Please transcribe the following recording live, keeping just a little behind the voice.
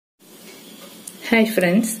Hi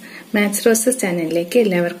friends, maths roses ചാനലിലേക്ക്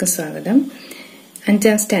എല്ലാവർക്കും സ്വാഗതം.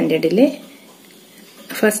 5ാം സ്റ്റാൻഡേർഡിലെ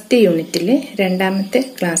ഫസ്റ്റ് യൂണിറ്റിലെ രണ്ടാമത്തെ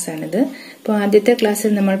ക്ലാസ് ആണിത്. അപ്പോൾ ആദ്യത്തെ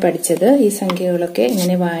ക്ലാസ്സിൽ നമ്മൾ പഠിച്ചത് ഈ സംഖ്യകളൊക്കെ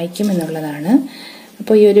എങ്ങനെ വായിക്കും എന്നുള്ളതാണ്.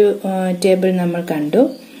 അപ്പോൾ ഈ ഒരു ടേബിൾ നമ്മൾ കണ്ടു,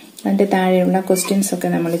 അതിന്റെ താഴെയുള്ള ക്വസ്റ്റ്യൻസ് ഒക്കെ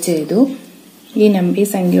നമ്മൾ ചെയ്തു. ഈ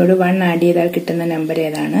സംഖ്യയോട് 1 ആഡ് ചെയ്താൽ കിട്ടുന്ന നമ്പർ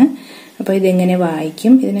ഏതാണ്, അപ്പോൾ ഇതെങ്ങനെ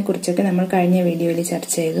വായിക്കും, ഇതിനെക്കുറിച്ചൊക്കെ നമ്മൾ കഴിഞ്ഞ വീഡിയോയിൽ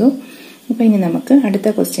ചർച്ച ചെയ്തു. അപ്പോൾ ഇനി നമുക്ക് അടുത്ത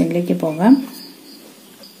ക്വസ്റ്റ്യനിലേക്ക് പോകാം.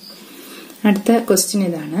 അടുത്ത ക്വസ്റ്റ്യൻ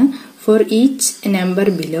ഇതാണ്: for each number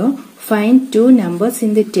below find 2 numbers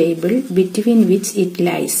in the table between which it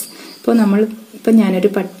lies. ഇപ്പോൾ ഞാനൊരു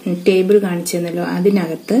ടേബിൾ കാണിച്ചു തന്നല്ലോ,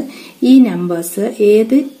 അതിനകത്ത് ഈ നമ്പേഴ്സ്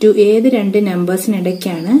ഏത് 2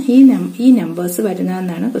 നമ്പേഴ്സിനിടയ്ക്കാണ് ഈ നമ്പേഴ്സ്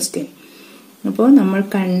വരുന്നതെന്നാണ് ക്വസ്റ്റ്യൻ. അപ്പോൾ നമ്മൾ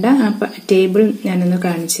കണ്ട ആ ടേബിൾ ഞാനൊന്ന്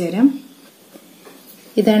കാണിച്ചു തരാം.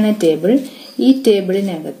 ഇതാണ് ടേബിൾ. ഈ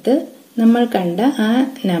ടേബിളിനകത്ത് നമ്മൾ കണ്ട ആ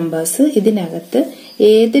നമ്പേഴ്സ് ഇതിനകത്ത്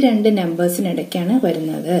ഏത് 2 നമ്പേഴ്സിനിടയ്ക്കാണ്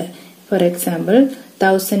വരുന്നത്. ഫോർ എക്സാമ്പിൾ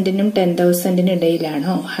 1000നും 10,000നും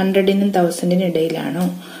ഇടയിലാണോ, 100നും 1000നും ഇടയിലാണോ,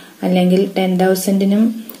 അല്ലെങ്കിൽ 10,000നും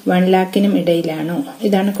 1,00,000നും ഇടയിലാണോ,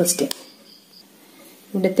 ഇതാണ് ക്വസ്റ്റ്യൻ.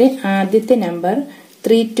 ഇവിടുത്തെ ആദ്യത്തെ നമ്പർ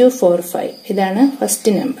 3245, ഇതാണ് ഫസ്റ്റ്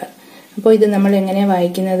നമ്പർ. അപ്പോൾ ഇത് നമ്മൾ എങ്ങനെ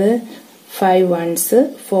വായിക്കുന്നത്? 5 ones,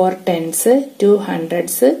 4 tens, 2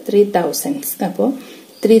 hundreds, 3 thousands. അപ്പോൾ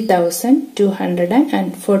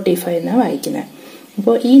 3245 എന്നാണ് വായിക്കുന്നത്.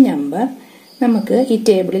 അപ്പോൾ ഈ നമ്പർ നമുക്ക് ഈ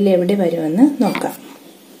ടേബിളിൽ എവിടെ വരുമെന്ന് നോക്കാം.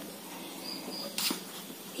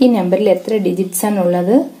 ഈ നമ്പറിൽ എത്ര ഡിജിറ്റ്സ്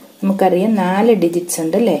ആണുള്ളത്? നമുക്കറിയാം 4 ഡിജിറ്റ്സ്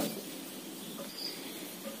ഉണ്ട് അല്ലേ.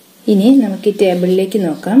 ഇനി നമുക്ക് ഈ ടേബിളിലേക്ക്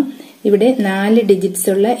നോക്കാം. ഇവിടെ 4 ഡിജിറ്റ്സ്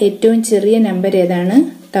ഉള്ള ഏറ്റവും ചെറിയ നമ്പർ ഏതാണ്?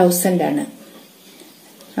 1000 ആണ്.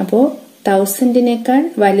 അപ്പോൾ 1000നേക്കാൾ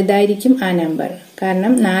വലുതായിരിക്കും ആ നമ്പർ,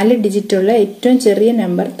 കാരണം 4 ഡിജിറ്റ് ഉള്ള ഏറ്റവും ചെറിയ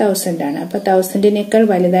നമ്പർ 1000 ആണ്. അപ്പൊ 1000നേക്കാൾ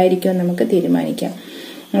വലുതായിരിക്കും നമുക്ക് തീരുമാനിക്കാം.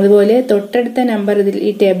 അതുപോലെ തൊട്ടടുത്ത നമ്പർ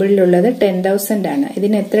ഈ ടേബിളിലുള്ളത് 10,000 ആണ്.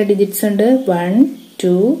 ഇതിന് എത്ര ഡിജിറ്റ്സ് ഉണ്ട്? 1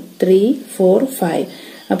 2 3 4 5.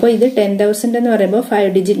 അപ്പോൾ ഇത് 10,000 എന്ന് പറയുമ്പോൾ 5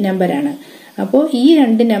 ഡിജിറ്റ് നമ്പർ ആണ്. അപ്പോൾ ഈ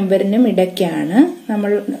 2 നമ്പറിനും ഇടയ്ക്കാണ്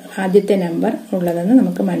നമ്മൾ ആദ്യത്തെ നമ്പർ ഉള്ളതെന്ന്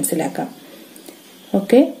നമുക്ക് മനസ്സിലാക്കാം.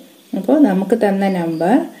 ഓക്കെ, അപ്പോൾ നമുക്ക് തന്ന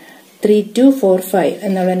നമ്പർ 3245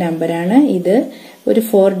 എന്നുള്ള നമ്പറാണ്. ഇത് ഒരു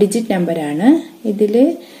 4 ഡിജിറ്റ് നമ്പറാണ്. ഇതില്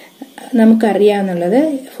നമുക്കറിയാവുന്നുള്ളത്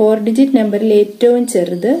 4 ഡിജിറ്റ് നമ്പറിൽ ഏറ്റവും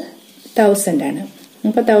ചെറുത് 1000 ആണ്.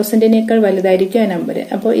 അപ്പൊ 1000നേക്കാൾ വലുതായിരിക്കും ആ നമ്പർ.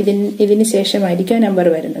 അപ്പോൾ ഇതിന് ശേഷമായിരിക്കും ആ നമ്പർ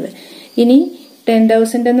വരുന്നത്. ഇനി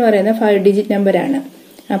 10,000 എന്ന് പറയുന്ന 5 ഡിജിറ്റ് നമ്പറാണ്.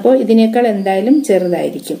 അപ്പോൾ ഇതിനേക്കാൾ എന്തായാലും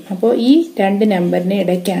ചെറുതായിരിക്കും. അപ്പോൾ ഈ 2 നമ്പറിന്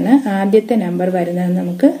ഇടയ്ക്കാണ് ആദ്യത്തെ നമ്പർ വരുന്നതെന്ന്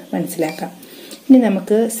നമുക്ക് മനസ്സിലാക്കാം. ഇനി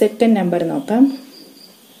നമുക്ക് സെക്കൻഡ് നമ്പർ നോക്കാം.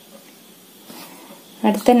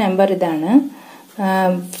 അടുത്ത നമ്പർ ഇതാണ്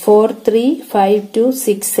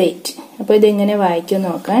 435268. അപ്പോൾ ഇതെങ്ങനെ വായിക്കും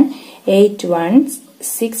നോക്കാൻ. 8 ones,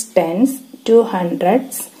 6 tens, 2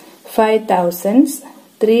 hundreds, 5 thousands,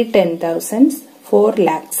 3 10,000s, 4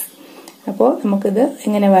 lakhs. അപ്പോൾ നമുക്കിത്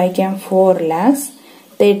എങ്ങനെ വായിക്കാം?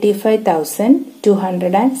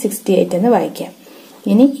 4,35,268 എന്ന് വായിക്കാം.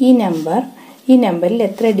 ഇനി ഈ നമ്പറിൽ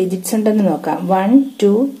എത്ര ഡിജിറ്റ്സ് ഉണ്ടെന്ന് നോക്കാം. 1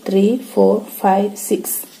 2 3 4 5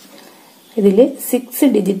 6. ഇതില് 6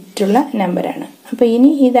 ഡിജിറ്റ് ഉള്ള നമ്പറാണ്. അപ്പൊ ഇനി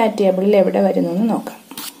ഇത് ആ ടേബിളിൽ എവിടെ വരുന്നു എന്ന് നോക്കാം.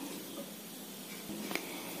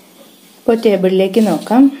 ഇപ്പോൾ ടേബിളിലേക്ക്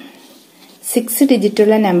നോക്കാം. 6 ഡിജിറ്റ്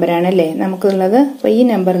ഉള്ള നമ്പറാണ് അല്ലേ നമുക്കുള്ളത്. അപ്പൊ ഈ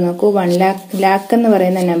നമ്പർ നോക്കൂ. 1 lakh എന്ന്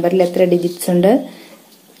പറയുന്ന നമ്പറിൽ എത്ര ഡിജിറ്റ്സ് ഉണ്ട്?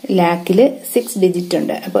 ലാക്കില് 6 ഡിജിറ്റ്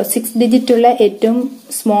ഉണ്ട്. അപ്പോൾ 6 ഡിജിറ്റ് ഉള്ള ഏറ്റവും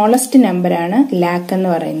സ്മോളസ്റ്റ് നമ്പറാണ് ലാക്ക് എന്ന്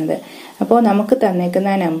പറയുന്നത്. അപ്പോൾ നമുക്ക് തന്നേക്കുന്ന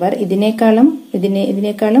നമ്പർ ഇതിനേക്കാളും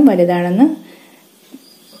വലുതാണെന്ന്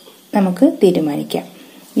നമുക്ക് തീരുമാനിക്കാം.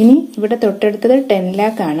 ഇനി ഇവിടെ തൊട്ടടുത്തത് 10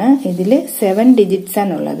 lakh ആണ്. ഇതിൽ 7 ഡിജിറ്റ്സ്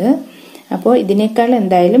ആണുള്ളത്. അപ്പോൾ ഇതിനേക്കാൾ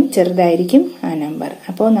എന്തായാലും ചെറുതായിരിക്കും ആ നമ്പർ.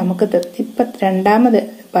 അപ്പോൾ നമുക്ക് ഇപ്പൊ രണ്ടാമത്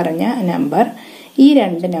പറഞ്ഞ നമ്പർ ഈ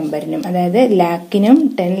 2 നമ്പറിനും, അതായത് ലാക്കിനും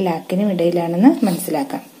 10 lakhനും ഇടയിലാണെന്ന്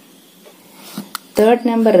മനസ്സിലാക്കാം. തേർഡ്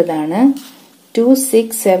നമ്പർ ഇതാണ്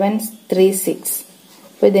 26736.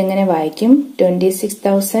 അപ്പൊ ഇതെങ്ങനെ വായിക്കും?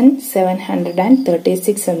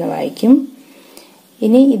 26,736 എന്ന് വായിക്കും.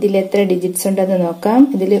 ഇനി ഇതിൽ എത്ര ഡിജിറ്റ്സ് ഉണ്ടെന്ന് നോക്കാം.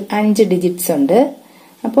 ഇതിൽ 5 ഡിജിറ്റ്സ് ഉണ്ട്.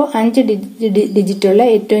 അപ്പോൾ 5 ഡിജിറ്റ് ഉള്ള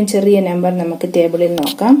ഏറ്റവും ചെറിയ നമ്പർ നമുക്ക് ടേബിളിൽ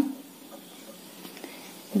നോക്കാം.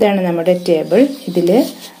 ഇതാണ് നമ്മുടെ ടേബിൾ. ഇതില്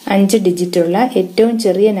 5 ഡിജിറ്റ് ഉള്ള ഏറ്റവും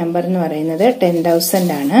ചെറിയ നമ്പർ എന്ന് പറയുന്നത് 10,000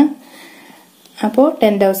 ആണ്. അപ്പോൾ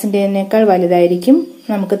 10,000നേക്കാൾ വലുതായിരിക്കും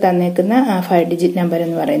നമുക്ക് തന്നേക്കുന്ന ആ 5 ഡിജിറ്റ് നമ്പർ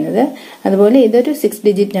എന്ന് പറയുന്നത്. അതുപോലെ ഇതൊരു 6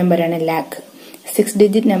 ഡിജിറ്റ് നമ്പറാണ് ലാക്ക്. 6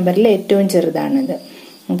 ഡിജിറ്റ് നമ്പറിൽ ഏറ്റവും ചെറുതാണിത്.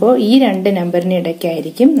 അപ്പോൾ ഈ 2 നമ്പറിന്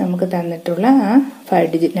ഇടയ്ക്കായിരിക്കും നമുക്ക് തന്നിട്ടുള്ള ആ 5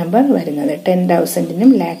 ഡിജിറ്റ് നമ്പർ വരുന്നത്. 10,000നും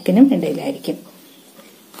ലാക്കിനും ഇടയിലായിരിക്കും.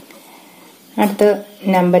 അടുത്ത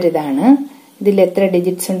നമ്പർ ഇതാണ് ഇതിൽ എത്ര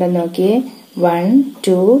ഡിജിറ്റ്സ് ഉണ്ടെന്ന് നോക്കിയേ. 1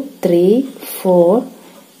 2 3 4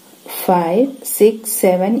 5 6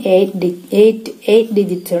 7 8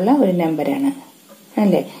 ഡിജിറ്റ്സ് ഉള്ള ഒരു നമ്പറാണ്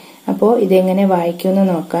അല്ലേ. അപ്പോൾ ഇതെങ്ങനെ വായിക്കുമെന്ന്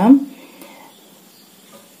നോക്കാം.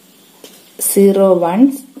 0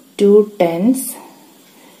 ones, 2 tens,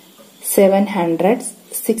 7 hundreds,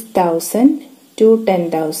 6,000, 2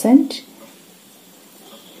 10,000,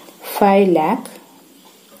 5 lakh,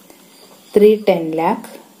 3 10 lakh,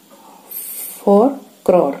 4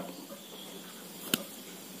 crore.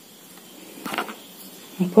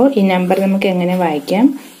 അപ്പോൾ ഈ നമ്പർ നമുക്ക് എങ്ങനെ വായിക്കാം?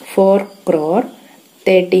 4 crore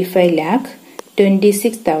 35 lakh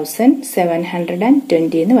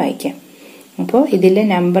 26,720 എന്ന് വായിക്കാം. അപ്പോൾ ഇതിലെ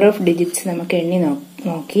നമ്പർ ഓഫ് ഡിജിറ്റ്സ് നമുക്ക് എണ്ണി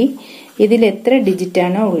നോക്കി ഇതിൽ എത്ര ഡിജിറ്റ്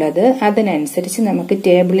ആണോ ഉള്ളത് അതിനനുസരിച്ച് നമുക്ക്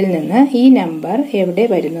ടേബിളിൽ നിന്ന് ഈ നമ്പർ എവിടെ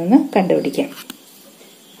വരുന്നു എന്ന് കണ്ടുപിടിക്കാം.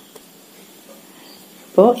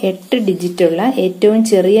 അപ്പോൾ 8 ഡിജിറ്റ് ഉള്ള ഏറ്റവും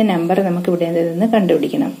ചെറിയ നമ്പർ നമുക്ക് ഇവിടെ നിന്ന്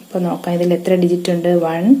കണ്ടുപിടിക്കണം. അപ്പോൾ നോക്കാം ഇതിൽ എത്ര ഡിജിറ്റ് ഉണ്ട്.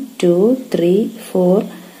 1 2 3 4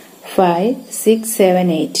 5 6 7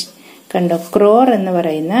 8. കണ്ടോ, ക്രോർ എന്ന്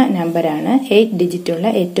പറയുന്ന നമ്പറാണ് 8 ഡിജിറ്റ് ഉള്ള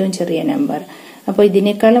ഏറ്റവും ചെറിയ നമ്പർ. അപ്പോൾ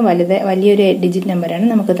ഇതിനേക്കാളും വലിയൊരു 8 ഡിജിറ്റ് നമ്പറാണ്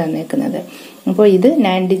നമുക്ക് തന്നേക്കുന്നത്. അപ്പോൾ ഇത്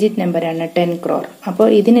 9 ഡിജിറ്റ് നമ്പറാണ് 10 crore. അപ്പോൾ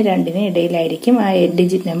ഇതിന് രണ്ടിനും ഇടയിലായിരിക്കും ആ 8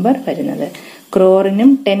 ഡിജിറ്റ് നമ്പർ വരുന്നത്. ക്രോറിനും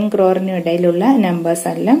 10 crore-നും ഇടയിലുള്ള നമ്പേഴ്സ്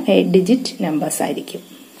എല്ലാം 8 ഡിജിറ്റ് നമ്പേഴ്സ് ആയിരിക്കും.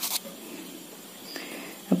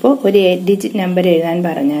 അപ്പോൾ ഒരു 8 ഡിജിറ്റ് നമ്പർ എഴുതാൻ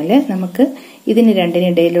പറഞ്ഞാൽ നമുക്ക് ഇതിന്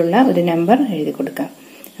രണ്ടിനിടയിലുള്ള ഒരു നമ്പർ എഴുതി കൊടുക്കാം.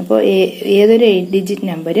 അപ്പോൾ ഏതൊരു 8 ഡിജിറ്റ്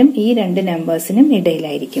നമ്പറും ഈ രണ്ട് നമ്പേഴ്സിനും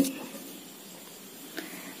ഇടയിലായിരിക്കും.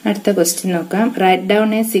 അടുത്ത ക്വസ്റ്റ്യൻ നോക്കാം. Write down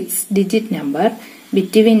A 6 digit number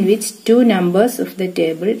between which 2 numbers of the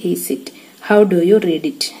table is it. How do you read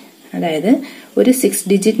it? അതായത് ഒരു 6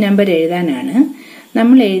 ഡിജിറ്റ് നമ്പർ എഴുതാനാണ്.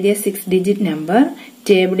 നമ്മൾ എഴുതിയ 6 ഡിജിറ്റ് നമ്പർ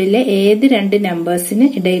ടേബിളിലെ ഏത് രണ്ട് നമ്പേഴ്സിന്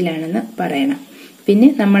ഇടയിലാണെന്ന് പറയണം. പിന്നെ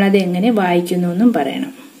നമ്മളത് എങ്ങനെ വായിക്കുന്നു എന്നും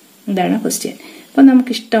പറയണം. ഇതാണ് ക്വസ്റ്റ്യൻ. അപ്പോൾ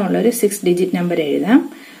നമുക്ക് ഇഷ്ടമുള്ള ഒരു 6 ഡിജിറ്റ് നമ്പർ എഴുതാം.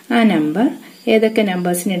 ആ നമ്പർ ഏതൊക്കെ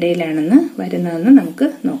നമ്പേഴ്സിനിടയിലാണെന്ന് വരുന്നതെന്ന് നമുക്ക്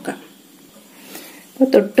നോക്കാം. അപ്പോൾ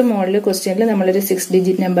തൊട്ട് മുകളിൽ ക്വസ്റ്റ്യനിൽ നമ്മളൊരു 6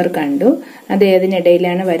 ഡിജിറ്റ് നമ്പർ കണ്ടു. അത്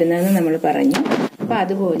ഏതിനിടയിലാണ് വരുന്നതെന്ന് നമ്മൾ പറഞ്ഞു. അപ്പോൾ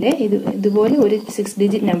അതുപോലെ ഇതുപോലെ ഒരു 6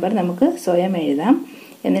 ഡിജിറ്റ് നമ്പർ നമുക്ക് സ്വയം എഴുതാം.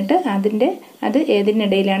 എന്നിട്ട് അത്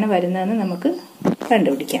ഏതിനിടയിലാണ് വരുന്നതെന്ന് നമുക്ക്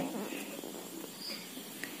കണ്ടുപിടിക്കാം.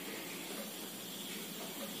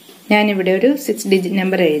 ഞാനിവിടെ ഒരു 6 ഡിജിറ്റ്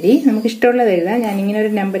നമ്പർ എഴുതി. നമുക്ക് ഇഷ്ടമുള്ളത് എഴുതാം. ഞാനിങ്ങനെ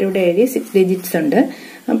ഒരു നമ്പർ ഇവിടെ എഴുതി. 6 ഡിജിറ്റ്സ് ഉണ്ട്.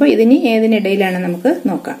 അപ്പോൾ ഇതിന് ഏതിനിടയിലാണ് നമുക്ക്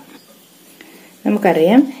നോക്കാം.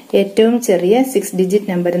 നമുക്കറിയാം ഏറ്റവും ചെറിയ 6 ഡിജിറ്റ്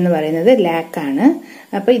നമ്പർ എന്ന് പറയുന്നത് ലാക്ക് ആണ്.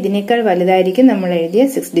 അപ്പോൾ ഇതിനേക്കാൾ വലുതായിരിക്കും നമ്മൾ എഴുതിയ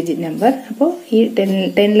 6 ഡിജിറ്റ് നമ്പർ. അപ്പോൾ ഈ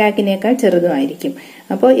 10 ലാക്കിനേക്കാൾ ചെറുതുമായിരിക്കും.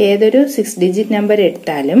 അപ്പോൾ ഏതൊരു 6 ഡിജിറ്റ് നമ്പർ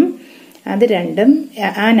എടുത്താലും അത് രണ്ടും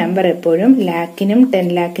ആ നമ്പർ എപ്പോഴും ലാക്കിനും 10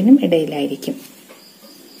 ലാക്കിനും ഇടയിലായിരിക്കും.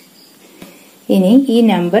 ഇനി ഈ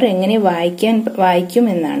നമ്പർ എങ്ങനെ വായിക്കും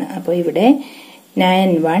എന്നാണ്. അപ്പോൾ ഇവിടെ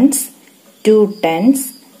 9 ones, 2 tens,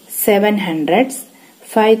 7 hundreds,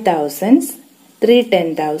 5 thousands, 3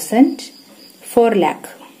 10,000, 4 lakh.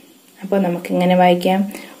 അപ്പോൾ നമുക്ക് ഇങ്ങനെ വായിക്കാം.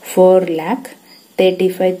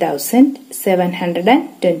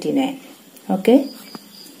 4,35,729. ഓക്കെ.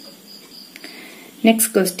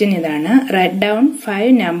 നെക്സ്റ്റ് ക്വസ്റ്റ്യൻ ഇതാണ്. Write down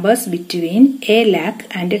 5 numbers between a lakh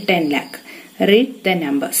and 10 lakh. Read the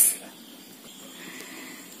numbers.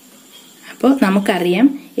 അപ്പോൾ നമുക്കറിയാം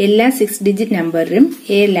എല്ലാ 6 ഡിജിറ്റ് നമ്പറും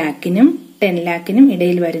a ലാക്കിനും 10 ലാക്കിനും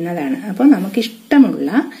ഇടയിൽ വരുന്നതാണ്. അപ്പോൾ നമുക്ക് ഇഷ്ടമുള്ള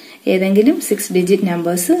ഏതെങ്കിലും 6 ഡിജിറ്റ്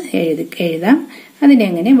നമ്പേഴ്സ് എഴുതാം.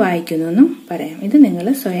 അതിനെങ്ങനെ വായിക്കുന്നു എന്നും പറയാം. ഇത് നിങ്ങൾ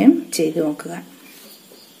സ്വയം ചെയ്തു നോക്കുക.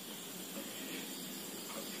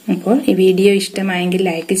 അപ്പോൾ ഈ വീഡിയോ ഇഷ്ടമായെങ്കിൽ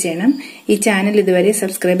ലൈക്ക് ചെയ്യണം. ഈ ചാനൽ ഇതുവരെ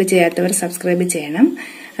സബ്സ്ക്രൈബ് ചെയ്യാത്തവർ സബ്സ്ക്രൈബ് ചെയ്യണം.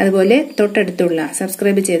 അതുപോലെ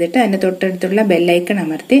സബ്സ്ക്രൈബ് ചെയ്തിട്ട് അതിന്റെ തൊട്ടടുത്തുള്ള ബെല്ലൈക്കൺ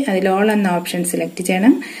അമർത്തി അതിൽ ഓൾ എന്ന ഓപ്ഷൻ സെലക്ട്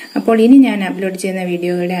ചെയ്യണം. അപ്പോൾ ഇനി ഞാൻ അപ്ലോഡ് ചെയ്യുന്ന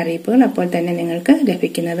വീഡിയോയുടെ അറിയിപ്പുകൾ അപ്പോൾ തന്നെ നിങ്ങൾക്ക്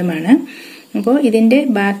ലഭിക്കുന്നതുമാണ്. അപ്പോൾ ഇതിന്റെ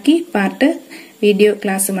ബാക്കി പാർട്ട് വീഡിയോ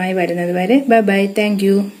ക്ലാസ്സുമായി വരുന്നത് വരെ ബൈ. Thank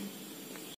you.